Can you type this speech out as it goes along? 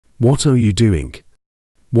What are you doing?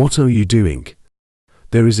 What are you doing?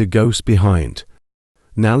 There is a ghost behind.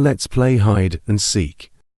 Now let's play hide and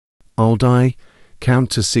seek. I'll die,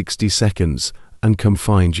 count to 60 seconds, and come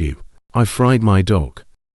find you. I fried my dog.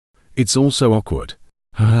 It's also awkward.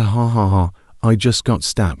 Ha ha ha ha ha, I just got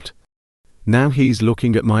stabbed. Now he's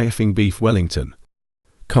looking at my effing beef Wellington.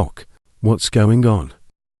 Cock, what's going on?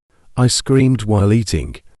 I screamed while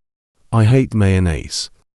eating. I hate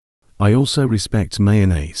mayonnaise. I also respect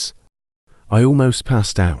mayonnaise. I almost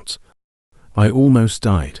passed out. I almost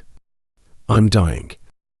died. I'm dying.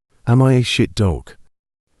 Am I a shit dog?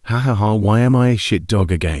 Ha ha ha, why am I a shit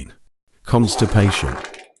dog again? Constipation.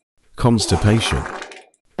 Constipation.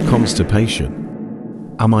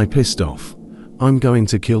 Constipation. Am I pissed off? I'm going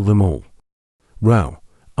to kill them all. Wow,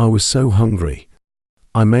 I was so hungry.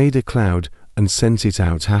 I made a cloud and sent it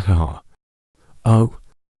out, ha ha ha. Oh.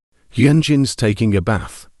 Yunjin's taking a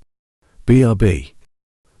bath. BRB.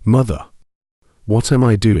 Mother. What am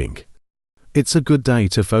I doing? It's a good day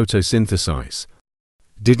to photosynthesize.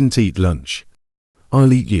 Didn't eat lunch.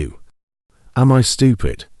 I'll eat you. Am I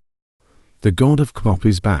stupid? The god of Kpop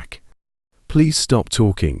is back. Please stop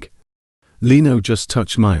talking. Lino just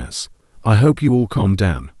touched my ass. I hope you all calm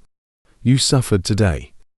down. You suffered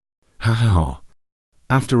today. Ha ha ha.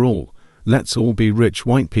 After all, let's all be rich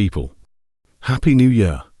white people. Happy New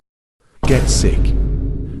Year. Get sick.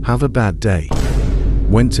 Have a bad day.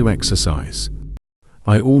 Went to exercise.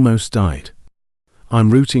 I almost died. I'm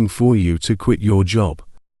rooting for you to quit your job.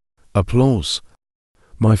 Applause.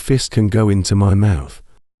 My fist can go into my mouth.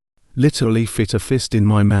 Literally fit a fist in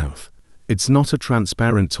my mouth. It's not a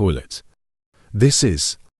transparent toilet. This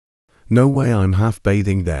is. No way I'm half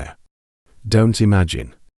bathing there. Don't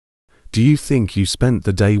imagine. Do you think you spent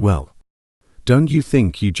the day well? Don't you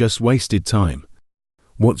think you just wasted time?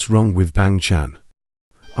 What's wrong with Bang Chan?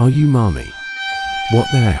 Are you mommy? What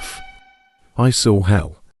the F? I saw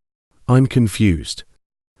hell. I'm confused.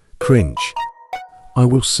 Cringe. I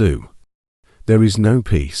will sue. There is no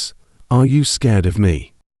peace. Are you scared of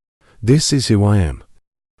me? This is who I am.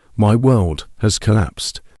 My world has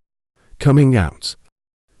collapsed. Coming out.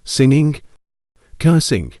 Singing.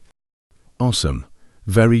 Cursing. Awesome.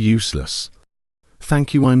 Very useless.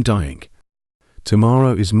 Thank you, I'm dying.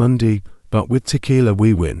 Tomorrow is Monday, but with tequila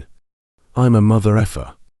we win. I'm a mother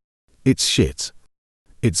effer. It's shit.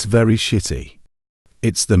 It's very shitty.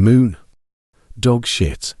 It's the moon. Dog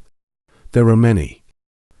shit. There are many.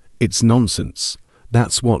 It's nonsense.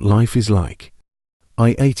 That's what life is like.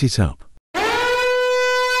 I ate it up.